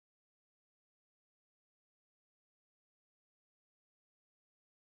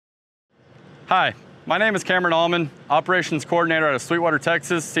Hi, my name is Cameron Allman, Operations Coordinator at Sweetwater,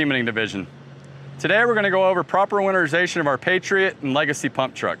 Texas, Cementing Division. Today we're going to go over proper winterization of our Patriot and Legacy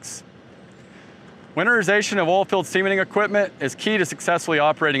pump trucks. Winterization of oilfield cementing equipment is key to successfully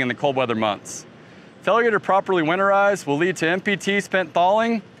operating in the cold weather months. Failure to properly winterize will lead to MPT spent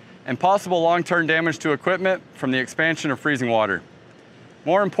thawing and possible long-term damage to equipment from the expansion of freezing water.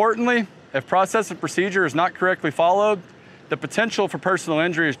 More importantly, if process and procedure is not correctly followed, the potential for personal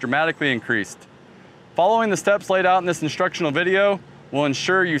injury is dramatically increased. Following the steps laid out in this instructional video will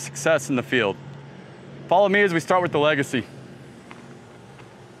ensure you success in the field. Follow me as we start with the Legacy.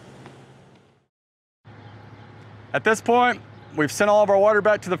 At this point, we've sent all of our water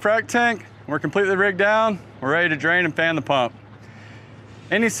back to the frac tank. We're completely rigged down. We're ready to drain and fan the pump.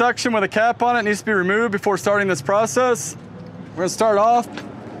 Any suction with a cap on it needs to be removed before starting this process. We're going to start off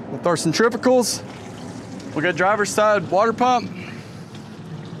with our centrifugals. We'll get driver's side water pump,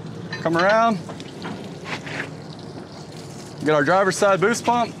 come around, get our driver's side boost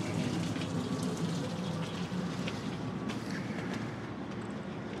pump.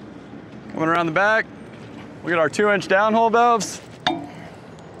 Coming around the back, we get our 2-inch downhole valves.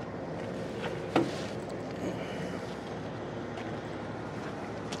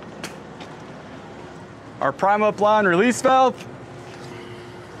 Our prime up line release valve.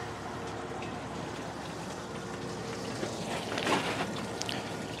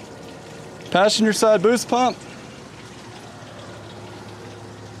 Passenger side boost pump.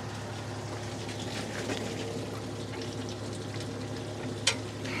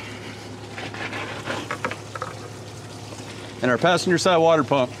 And our passenger side water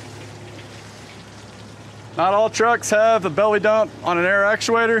pump. Not all trucks have a belly dump on an air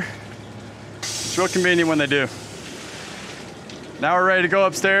actuator. It's real convenient when they do. Now we're ready to go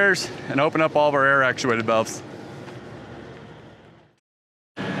upstairs and open up all of our air actuated valves.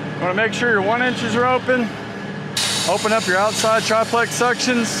 You want to make sure your 1 inches are open. Open up your outside triplex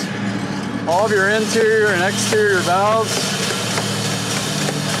sections, all of your interior and exterior valves.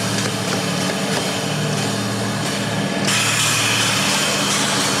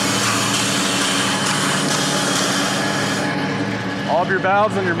 All of your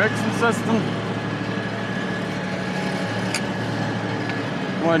valves in your mixing system.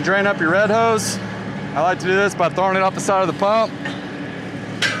 You want to drain up your red hose. I like to do this by throwing it off the side of the pump.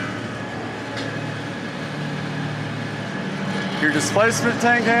 Your displacement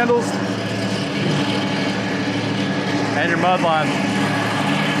tank handles, and your mud line.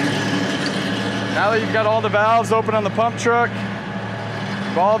 Now that you've got all the valves open on the pump truck,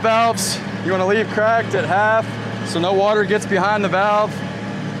 ball valves, you want to leave cracked at half so no water gets behind the valve.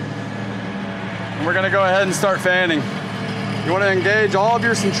 And we're going to go ahead and start fanning. You want to engage all of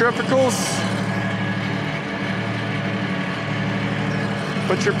your centrifugals.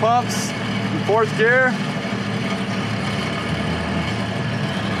 Put your pumps in 4th gear.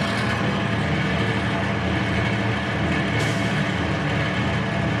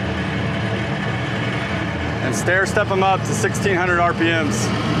 And stair step them up to 1600 RPMs.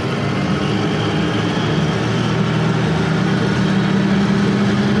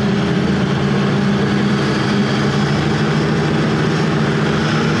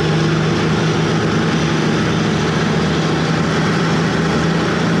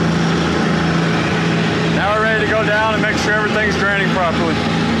 Now we're ready to go down and make sure everything's draining properly.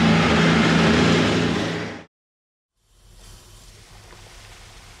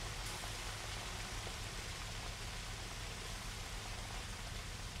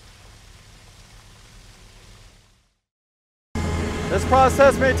 This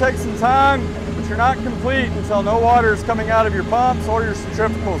process may take some time, but you're not complete until no water is coming out of your pumps or your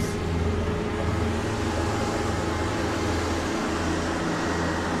centrifugals.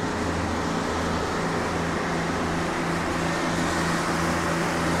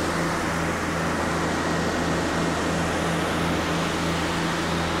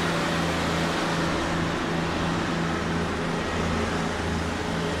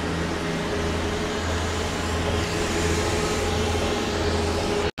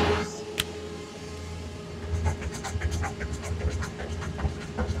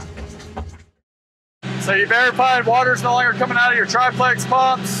 So you verified water's no longer coming out of your triplex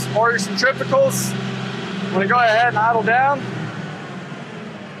pumps or your centrifugals. You want to go ahead and idle down.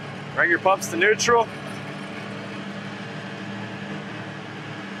 Bring your pumps to neutral.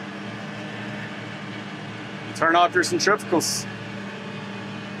 And turn off your centrifugals.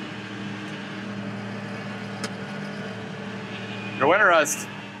 You're winterized.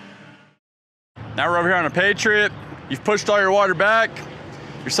 Now we're over here on a Patriot. You've pushed all your water back.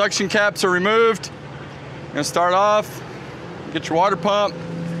 Your suction caps are removed. You're gonna start off, get your water pump,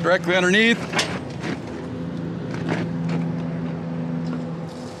 directly underneath.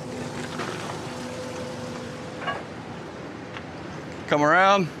 Come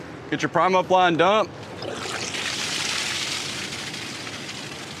around, get your prime up line dump.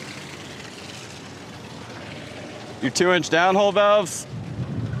 Your 2-inch downhole valves.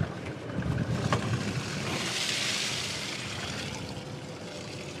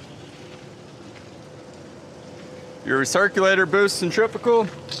 Your recirculator boost centrifugal.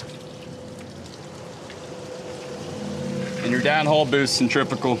 And your downhole boost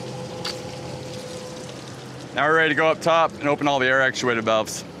centrifugal. Now we're ready to go up top and open all the air actuated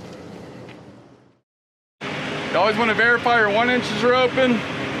valves. You always want to verify your 1 inches are open.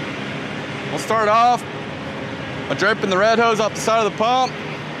 We'll start off by draping the red hose off the side of the pump.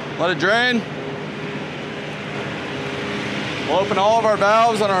 Let it drain. We'll open all of our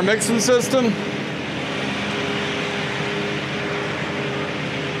valves on our mixing system.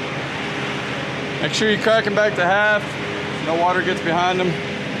 Make sure you crack them back to half so no water gets behind them.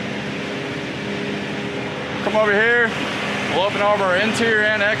 Come over here, we'll open all of our interior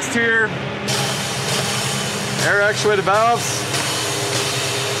and exterior air actuated valves.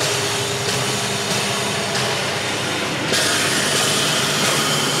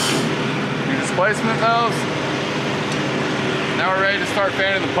 Your displacement valves. Now we're ready to start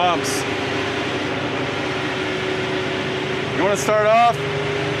fanning the pumps. You want to start off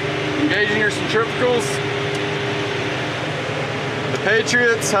engaging your centrifugals. The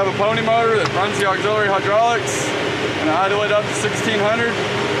Patriots have a pony motor that runs the auxiliary hydraulics and I idle it up to 1600.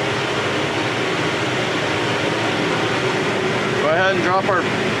 Go ahead and drop our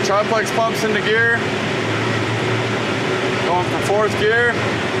triplex pumps into gear. Going for 4th gear,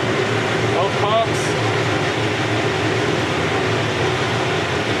 both pumps.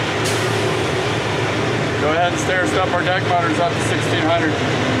 Go ahead and stair step our deck motors up to 1600.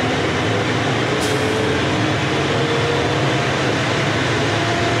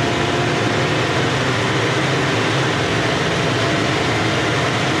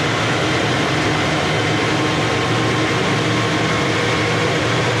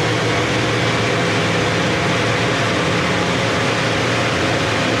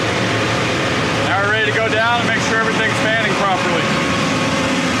 Down and make sure everything's fanning properly.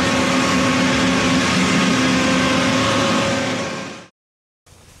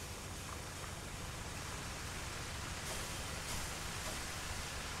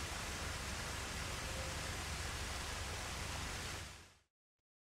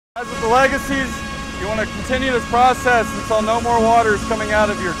 As with the Legacies, you want to continue this process until no more water is coming out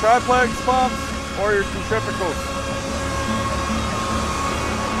of your triplex pumps or your centrifugals.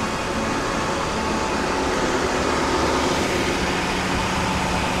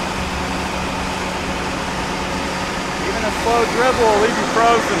 Slow dribble will leave you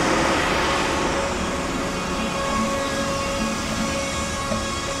frozen.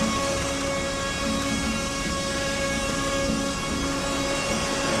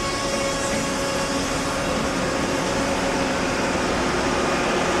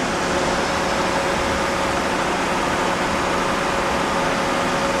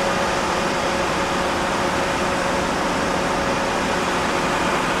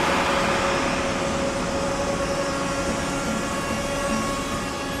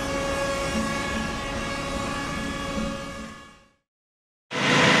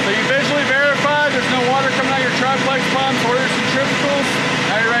 Triplex pumps or your centrifugals,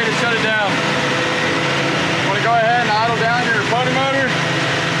 now you're ready to shut it down. You want to go ahead and idle down your pony motor,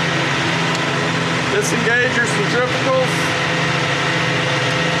 disengage your centrifugals,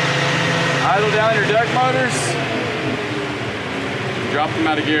 idle down your deck motors, drop them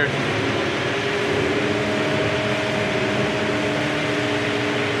out of gear.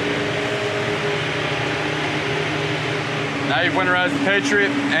 Now you've winterized the Patriot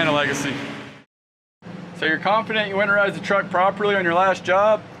and a Legacy. So you're confident you winterized the truck properly on your last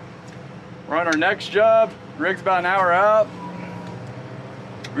job. We're on our next job. The rig's about an hour out.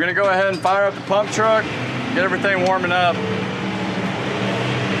 We're gonna go ahead and fire up the pump truck, get everything warming up.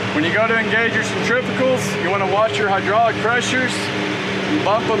 When you go to engage your centrifugals, you wanna watch your hydraulic pressures and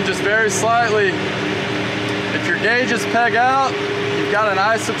bump them just very slightly. If your gauges peg out, you've got an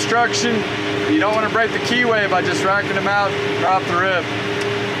ice obstruction, and you don't wanna break the keyway by just racking them out right off the rip.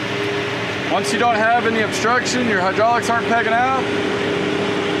 Once you don't have any obstruction, your hydraulics aren't pegging out,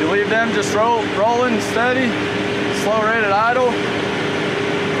 you leave them just rolling steady, slow rate at idle.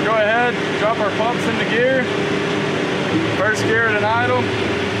 Go ahead, drop our pumps into gear. First gear at an idle.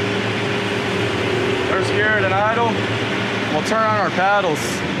 First gear at an idle. We'll turn on our paddles.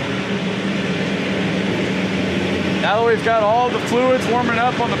 Now that we've got all the fluids warming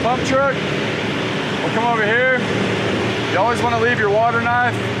up on the pump truck, we'll come over here. You always want to leave your water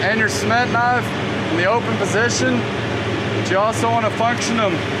knife and your cement knife in the open position, but you also want to function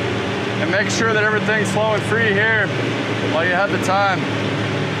them and make sure that everything's flowing free here while you have the time.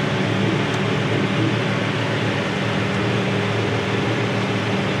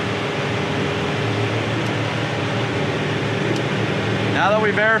 Now that we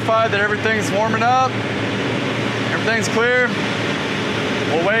verified that everything's warming up, everything's clear,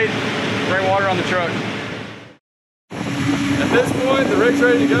 we'll wait, bring water on the truck. At this point, the rig's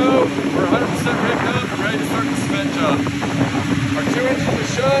ready to go. We're 100% rigged up and ready to start the cement job. Our 2 inches are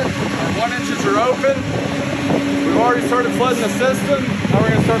shut, our 1 inches are open. We've already started flooding the system. Now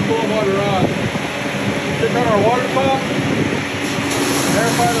we're going to start pulling water on. Kick on our water pump.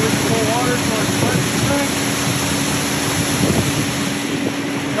 Verify that we can pull water to our cement tank.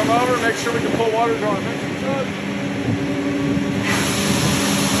 Come over, make sure we can pull water to our mixing truck.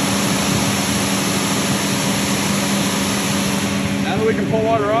 Now that we can pull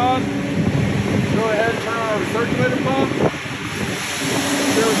water on, go ahead and turn on our recirculator pump.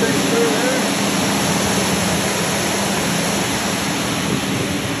 Make sure everything's clear there.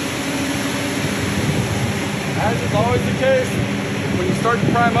 As is always the case, when you start to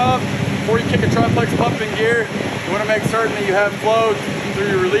prime up, before you kick a triplex pump in gear, you want to make certain that you have flow through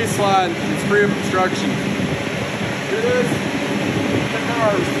your release line that's free of obstruction. Do this, kick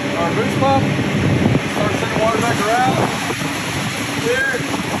on our boost pump, start sending water back around. Clear.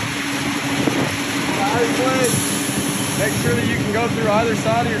 Eyes blade. Make sure that you can go through either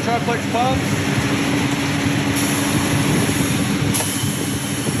side of your triplex pump.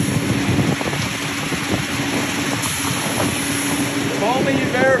 If only you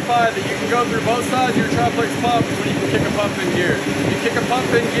verify that you can go through both sides of your triplex pump when you can kick a pump in gear. If you kick a pump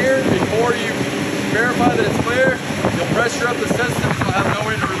in gear before you verify that it's clear, you'll pressure up the system and you'll have no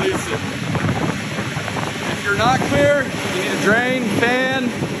way to release it. If you're not clear, you need a drain, fan,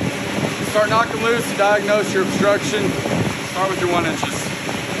 start knocking loose to diagnose your obstruction. Start with your 1 inches.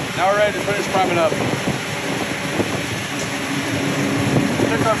 Now we're ready to finish priming up.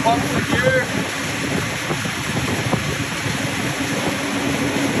 Kick our pumps in gear.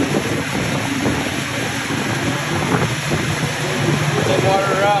 Let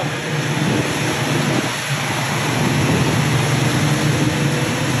water around.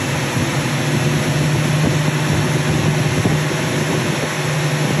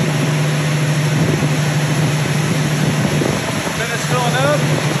 Finish filling up.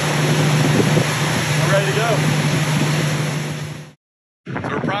 We're ready to go. So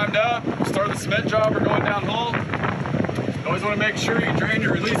we're primed up. Start the cement job. We're going down hole. You always want to make sure you drain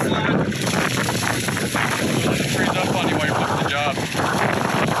your release line. It frees up on you while you're pumping the job.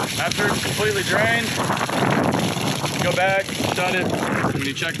 After it's completely drained, you go back, shut it. When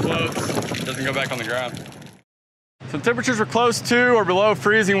you check floats, it doesn't go back on the ground. So temperatures were close to or below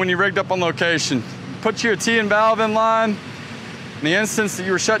freezing when you rigged up on location. Put your T and valve in line. In the instance that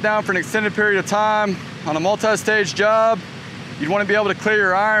you were shut down for an extended period of time on a multi-stage job, you'd want to be able to clear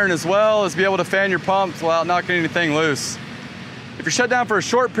your iron as well as be able to fan your pumps without knocking anything loose. If you're shut down for a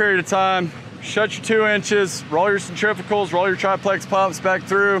short period of time, shut your 2 inches, roll your centrifugals, roll your triplex pumps back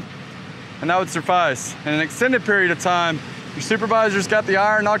through, and that would suffice. In an extended period of time, your supervisor's got the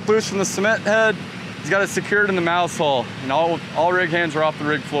iron knocked loose from the cement head, he's got it secured in the mouse hole, and all rig hands are off the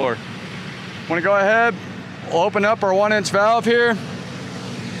rig floor. Want to go ahead, we'll open up our 1 inch valve here.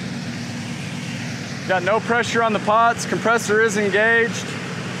 Got no pressure on the pots, compressor is engaged,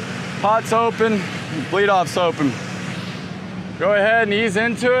 pot's open, bleed off's open. Go ahead and ease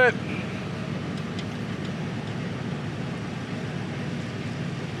into it.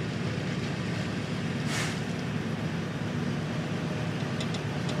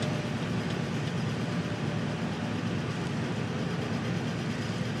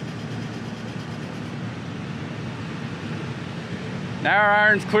 Now our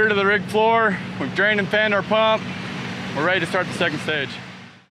iron's clear to the rig floor. We've drained and fanned our pump. We're ready to start the second stage.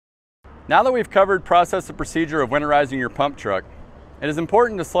 Now that we've covered process and procedure of winterizing your pump truck, it is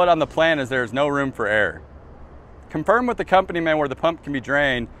important to slow down the plan as there is no room for error. Confirm with the company man where the pump can be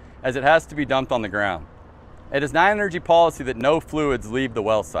drained, as it has to be dumped on the ground. It is NiEnergy policy that no fluids leave the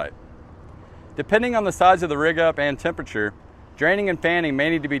well site. Depending on the size of the rig up and temperature, draining and fanning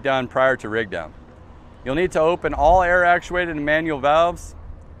may need to be done prior to rig down. You'll need to open all air actuated and manual valves.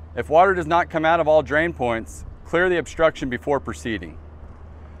 If water does not come out of all drain points, clear the obstruction before proceeding.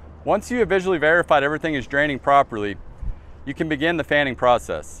 Once you have visually verified everything is draining properly, you can begin the fanning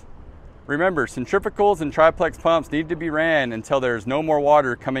process. Remember, centrifugals and triplex pumps need to be ran until there is no more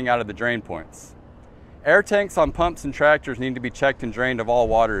water coming out of the drain points. Air tanks on pumps and tractors need to be checked and drained of all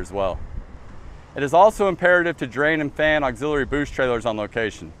water as well. It is also imperative to drain and fan auxiliary boost trailers on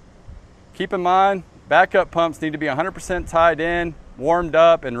location. Keep in mind, backup pumps need to be 100% tied in, warmed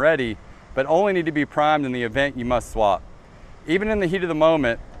up, and ready, but only need to be primed in the event you must swap. Even in the heat of the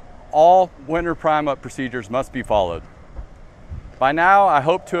moment, all winter prime-up procedures must be followed. By now, I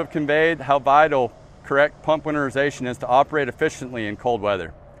hope to have conveyed how vital correct pump winterization is to operate efficiently in cold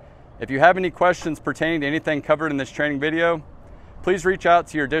weather. If you have any questions pertaining to anything covered in this training video, please reach out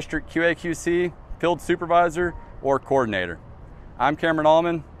to your district QA/QC, field supervisor, or coordinator. I'm Cameron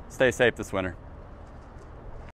Allman. Stay safe this winter.